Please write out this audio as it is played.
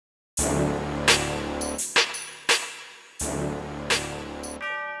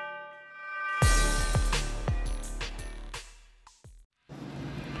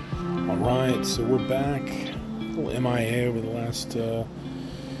right, so we're back. A little MIA over the last about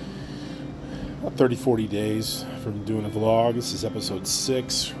 30, 40 days from doing a vlog. This is episode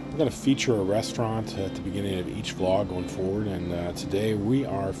 6. We're going to feature a restaurant at the beginning of each vlog going forward, and today we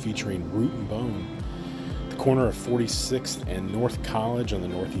are featuring Root and Bone, the corner of 46th and North College on the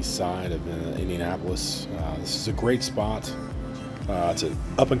northeast side of Indianapolis. This is a great spot. It's an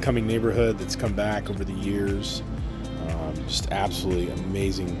up-and-coming neighborhood that's come back over the years. Just absolutely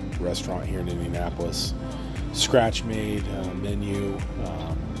amazing restaurant here in Indianapolis. Scratch-made menu,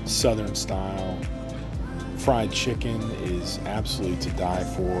 southern style. Fried chicken is absolutely to die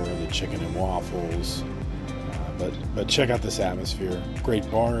for. The chicken and waffles. But check out this atmosphere. Great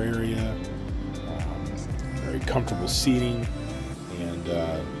bar area. Very comfortable seating, and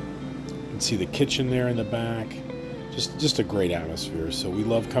you can see the kitchen there in the back. Just a great atmosphere. So we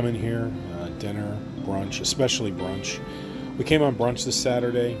love coming here. Dinner, brunch, especially brunch. We came on brunch this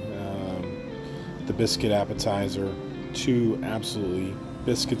Saturday. The biscuit appetizer, 2 absolutely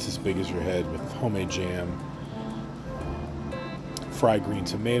biscuits as big as your head with homemade jam, fried green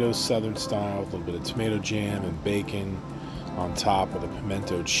tomatoes, southern style, with a little bit of tomato jam and bacon on top with a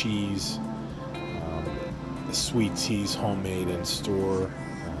pimento cheese. The sweet teas, homemade in store.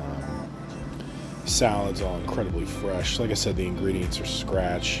 Salads all incredibly fresh. Like I said, the ingredients are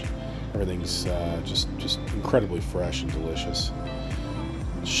scratch. Everything's just incredibly fresh and delicious.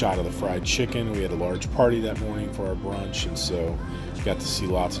 Shot of the fried chicken. We had a large party that morning for our brunch, and so got to see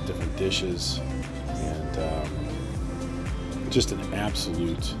lots of different dishes, and just an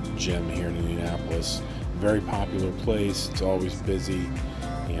absolute gem here in Indianapolis. Very popular place. It's always busy,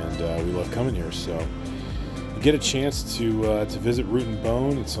 and we love coming here. So you get a chance to visit Root and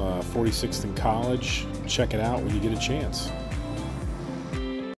Bone. It's 46th and College. Check it out when you get a chance.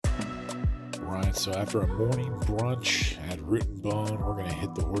 So after a morning brunch at Root and Bone, we're going to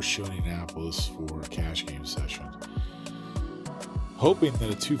hit the Horseshoe in Indianapolis for a cash game session. Hoping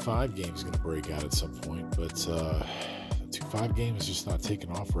that a 2-5 game is going to break out at some point, but the 2-5 game is just not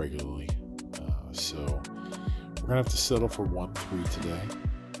taking off regularly. So we're going to have to settle for 1-3 today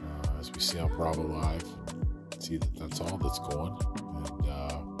as we see how Bravo Live. See that that's all that's going. And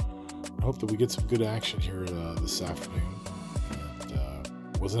I hope that we get some good action here this afternoon.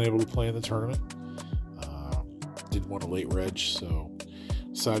 And wasn't able to play in the tournament. Didn't want a late reg, so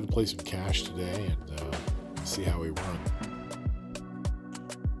decided to play some cash today and see how we run.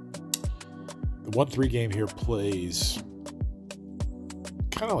 The 1-3 game here plays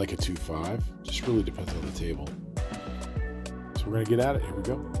kind of like a 2-5, just really depends on the table. So we're going to get at it. Here we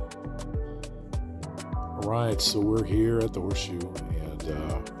go. All right, so we're here at the Horseshoe, and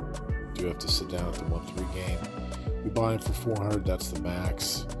do have to sit down at the 1-3 game. We buy in for 400, that's the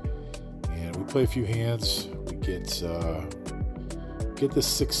max. And we play a few hands. We get the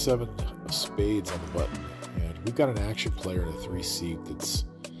 6-7 of spades on the button, and we've got an action player in a 3-seat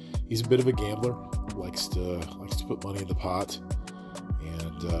he's a bit of a gambler, likes to put money in the pot,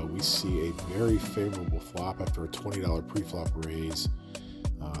 and we see a very favorable flop after a $20 pre-flop raise,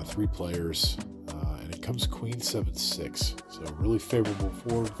 3 players, and it comes Queen 7-6, so really favorable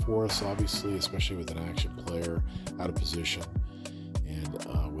forward for us, obviously, especially with an action player out of position and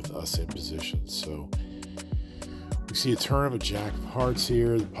with us in position. So we see a turn of a jack of hearts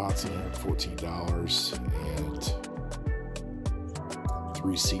here. The pot's at $114, and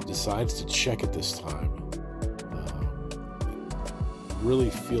 3-seat decides to check it this time. Really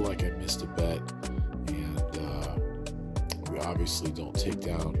feel like I missed a bet, and we obviously don't take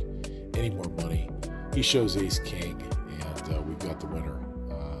down any more money. He shows ace king, and we've got the winner.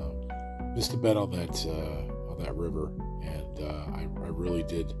 Missed a bet on that river, and I really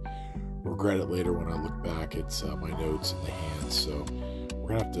did regret it later when I look back at my notes in the hand. So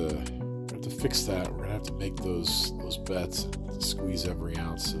we're gonna have to fix that. We're gonna have to make those bets and squeeze every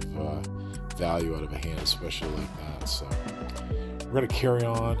ounce of value out of a hand, especially like that. So we're gonna carry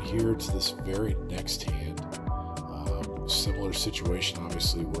on here to this very next hand. Similar situation,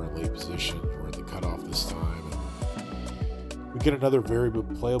 obviously we're in late position. We're in the cutoff this time, and we get another very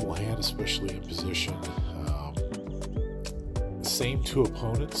playable hand, especially in position. Same 2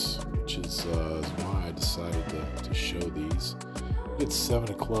 opponents, which is why I decided to show these. We get 7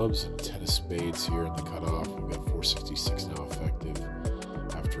 of clubs and 10 of spades here in the cutoff. We've got 466 now effective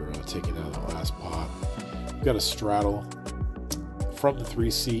after taking out that last pot. We've got a straddle from the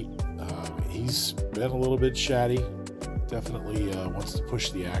 3-seat. He's been a little bit chatty. Definitely wants to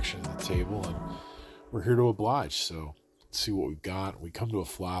push the action at the table, and we're here to oblige. So let's see what we've got. We come to a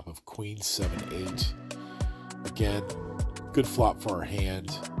flop of Queen 7-8. Again, good flop for our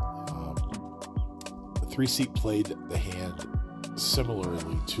hand. The 3-seat played the hand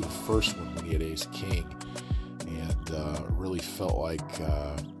similarly to the first one when he had ace king, and really felt like,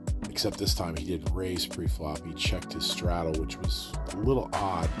 except this time he didn't raise pre-flop, he checked his straddle, which was a little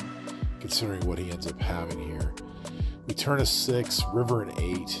odd considering what he ends up having here. We turn a 6, river an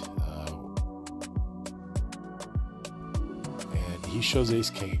 8, and he shows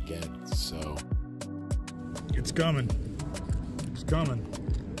ace king again, so it's coming. It's coming.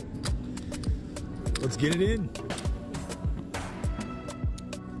 Let's get it in.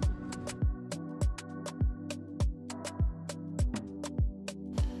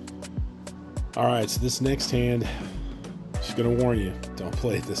 All right, so this next hand, just gonna warn you, don't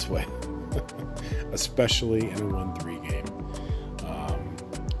play it this way, especially in a 1-3 game.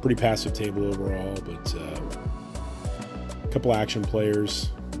 Pretty passive table overall, but a couple action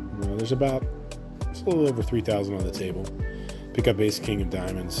players. There's about, it's a little over 3,000 on the table. Pick up ace king of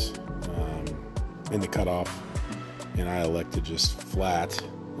diamonds in the cutoff, and I elect to just flat,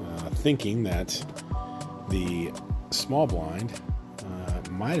 thinking that the small blind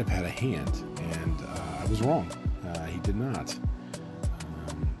might have had a hand, and I was wrong. He did not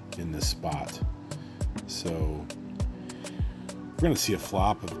in this spot. So we're going to see a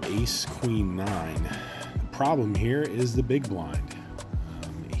flop of ace queen 9. The problem here is the big blind.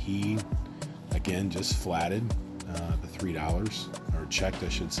 He again just flatted the $3, or checked I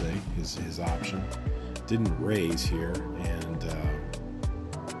should say, his option. Didn't raise here, and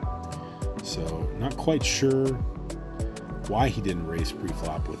so not quite sure why he didn't raise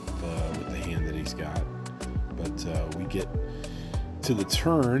pre-flop with the hand that he's got. But we get to the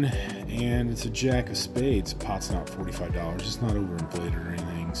turn, and it's a jack of spades. Pot's not $45. It's not overinflated or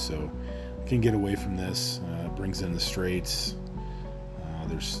anything, so I can get away from this. Brings in the straights.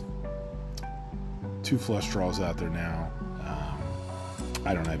 There's 2 flush draws out there now.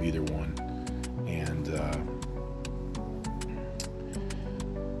 I don't have either one, and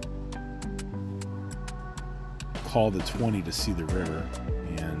call the 20 to see the river,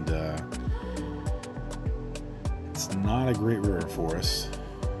 and it's not a great river for us.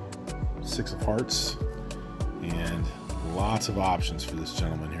 6 of hearts, and lots of options for this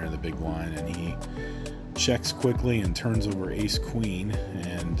gentleman here in the big blind, and he checks quickly and turns over ace queen,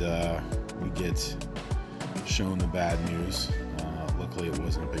 and we get shown the bad news. Luckily it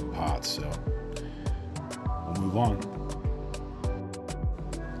wasn't a big pot, so we'll move on.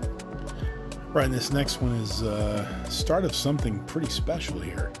 Right, and this next one is start of something pretty special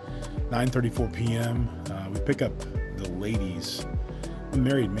here. 9:34 p.m. We pick up the ladies. I'm a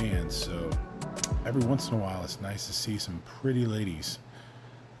married man, so every once in a while it's nice to see some pretty ladies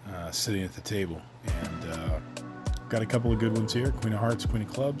sitting at the table. And got a couple of good ones here. Queen of hearts, queen of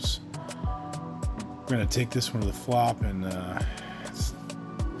clubs. We're going to take this one to the flop, and it's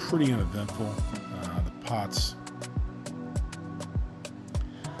pretty uneventful. The pot's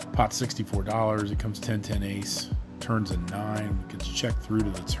 $64. It comes 10-10 ace, turns a 9, gets checked through to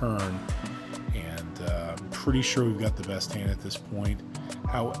the turn, and I'm pretty sure we've got the best hand at this point.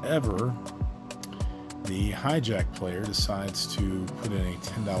 However, the hijack player decides to put in a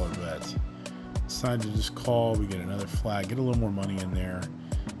 $10 bet. Decide to just call. We get another flag, get a little more money in there,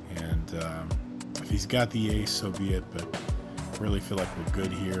 and if he's got the ace, so be it, but I really feel like we're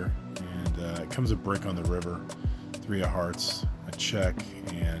good here. And it comes a break on the river, 3 of hearts, a check,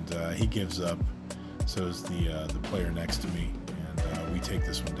 and he gives up. So does the player next to me, and we take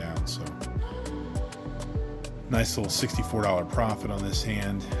this one down. So nice little $64 profit on this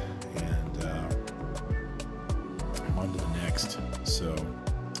hand, and I'm on to the next. So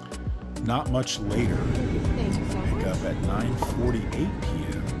not much later, pick up at 9:48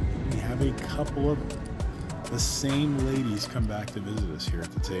 p.m. We have a couple of the same ladies come back to visit us here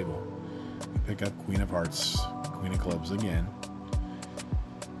at the table. We pick up queen of hearts, queen of clubs again.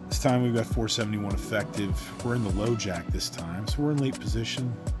 This time we've got 471 effective. We're in the low jack this time, so we're in late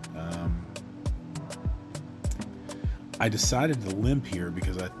position. I decided to limp here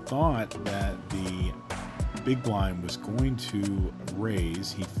because I thought that the big blind was going to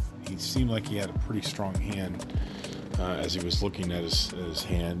raise. He seemed like he had a pretty strong hand as he was looking at his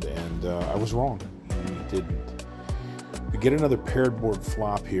hand, and I was wrong. He didn't. We get another paired board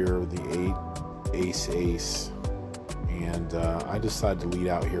flop here, the 8, ace, ace, and I decided to lead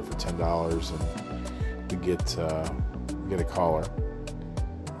out here for $10, and we get a caller,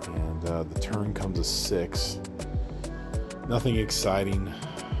 and the turn comes a 6. Nothing exciting.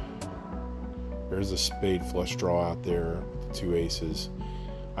 There's a spade flush draw out there with 2 aces.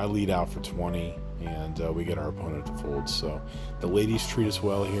 I lead out for 20, and we get our opponent to fold. So the ladies treat us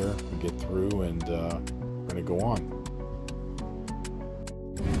well here. We get through, and we're going to go on.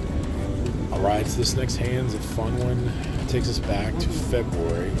 All right, so this next hand's a fun one. takes us back to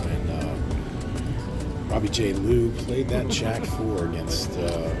February when Robbie J. Lou played that Jack 4 against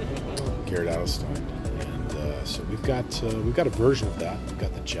Garrett Adelstein. And so we've got a version of that. We've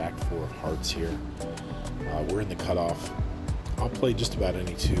got the Jack 4 of hearts here. We're in the cutoff. I'll play just about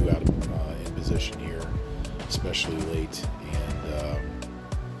any two out of in position here, especially late. And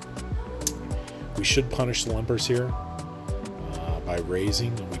we should punish the limpers here by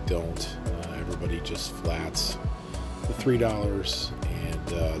raising, and we don't. Everybody just flats the $3, and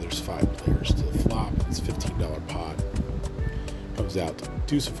there's 5 players to the flop. It's a $15 pot. Comes out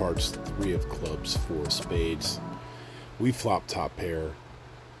deuce of hearts, 3 of clubs, 4 of spades. We flop top pair.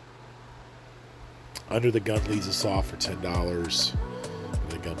 Under the gun leads us off for $10.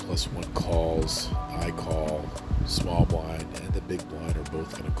 Under the gun +1 calls. I call. Small blind and the big blind are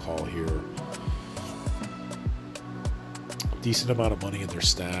both going to call here. Decent amount of money in their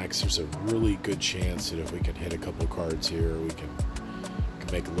stacks. There's a really good chance that if we can hit a couple of cards here, we can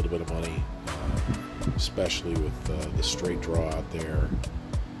make a little bit of money, especially with the straight draw out there.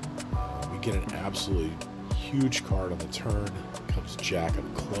 We get an absolutely huge card on the turn. Comes Jack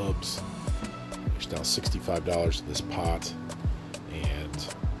of clubs. There's now $65 in this pot,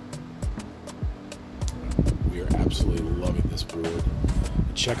 and we are absolutely loving this board.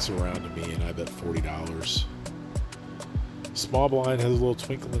 It checks around to me, and I bet $40. Small blind has a little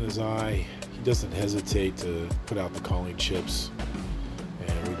twinkle in his eye. He doesn't hesitate to put out the calling chips,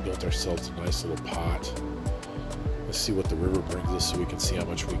 and we built ourselves a nice little pot. Let's see what the river brings us so we can see how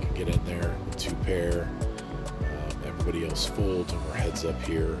much we can get in there. 2 pair. Everybody else folds, and we're heads up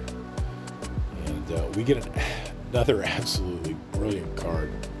here. And we get another absolutely brilliant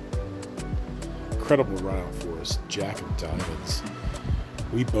card. Incredible run out for us. Jack of diamonds.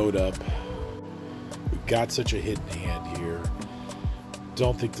 We bowed up. We've got such a hidden hand here.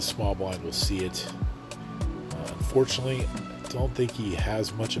 Don't think the small blind will see it. Unfortunately, I don't think he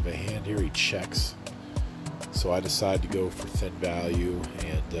has much of a hand here. He checks. So I decide to go for thin value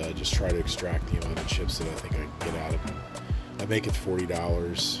and just try to extract the amount of chips that I think I can get out of him. I make it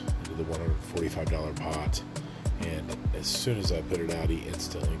 $40 into the $145 pot, and as soon as I put it out, he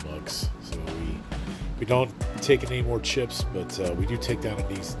instantly mugs. So we don't take any more chips, but we do take down a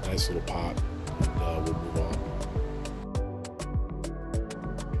nice little pot, and we'll move on.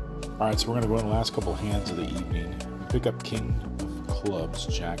 All right, so we're going to go in the last couple hands of the evening. We pick up king of clubs,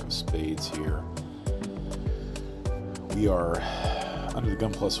 jack of spades here. We are under the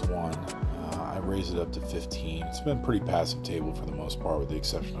gun +1. I raise it up to 15. It's been a pretty passive table for the most part, with the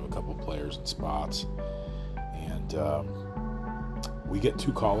exception of a couple players and spots. And we get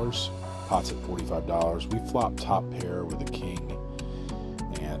 2 callers. Pot's at $45. We flop top pair with a king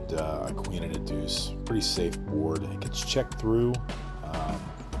and a queen and a deuce. Pretty safe board. It gets checked through.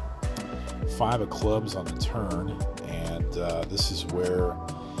 5 of clubs on the turn, and this is where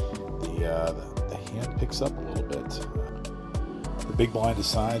the hand picks up a little bit. The big blind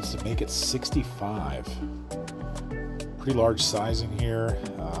decides to make it 65. Pretty large sizing here.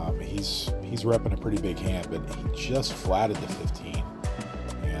 He's repping a pretty big hand, but he just flatted the 15,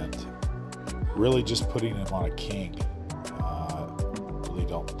 and really just putting him on a king. Really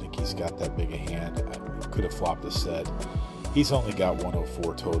don't think he's got that big a hand. Could have flopped the set. He's only got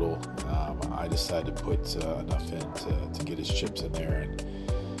 104 total. I decided to put enough in to get his chips in there, and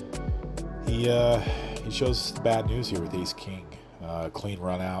he shows bad news here with ace king. Clean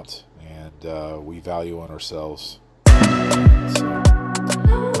run out, and we value on ourselves. So,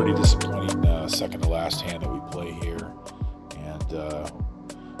 pretty disappointing second to last hand that we play here, and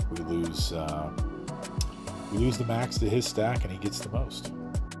we lose the max to his stack, and he gets the most.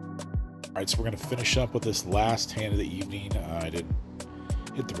 All right, so we're going to finish up with this last hand of the evening. I didn't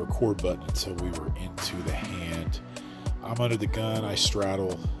hit the record button until we were into the hand. I'm under the gun. I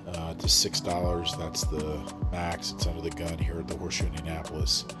straddle to $6. That's the max. It's under the gun here at the Horseshoe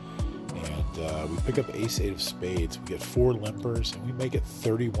Indianapolis. And we pick up ace-8 of spades. We get 4 limpers, and we make it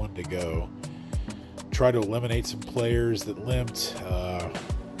 31 to go. Try to eliminate some players that limped.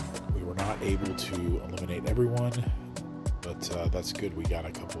 We were not able to eliminate everyone, but that's good. We got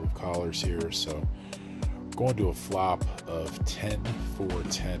a couple of callers here, so going to a flop of 10 for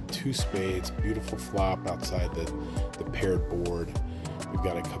 10, 2 spades. Beautiful flop outside the paired board. We've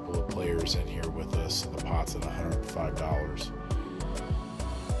got a couple of players in here with us, and the pot's at $105.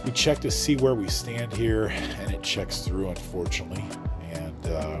 We check to see where we stand here, and it checks through, unfortunately. And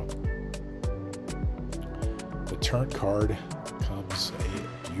the turn card comes a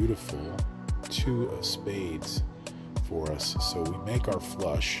beautiful 2 of spades for us. So we make our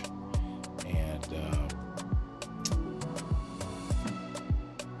flush, and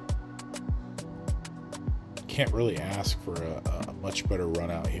can't really ask for a much better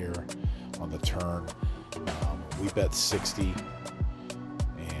run out here on the turn. We bet 60,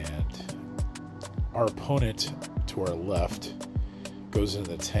 and our opponent to our left goes in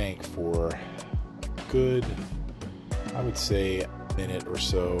the tank for a good, I would say, minute or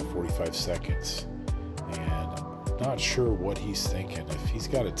so, 45 seconds, and I'm not sure what he's thinking. If he's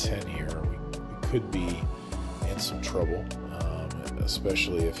got a 10 here, we could be in some trouble,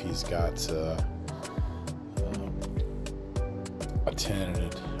 especially if he's got a 10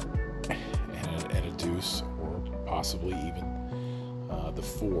 and a deuce, or possibly even the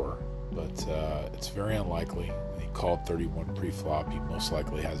 4, but it's very unlikely. He called 31 pre-flop. He most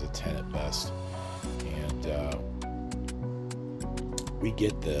likely has a 10 at best, and we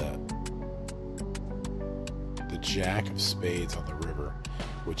get the jack of spades on the river,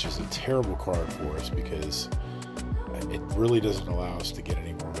 which is a terrible card for us because it really doesn't allow us to get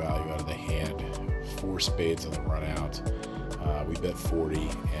any more value out of the hand. 4 spades on the run out. We bet 40,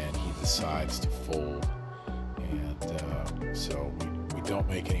 and he decides to fold, and so we don't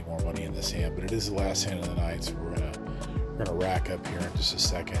make any more money in this hand. But it is the last hand of the night, so we're gonna rack up here in just a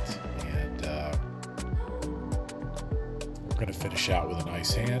second, and we're gonna finish out with a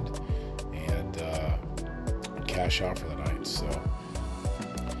nice hand and cash out for the night. So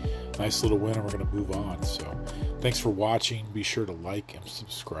nice little win, and we're gonna move on. So thanks for watching. Be sure to like and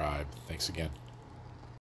subscribe. Thanks again.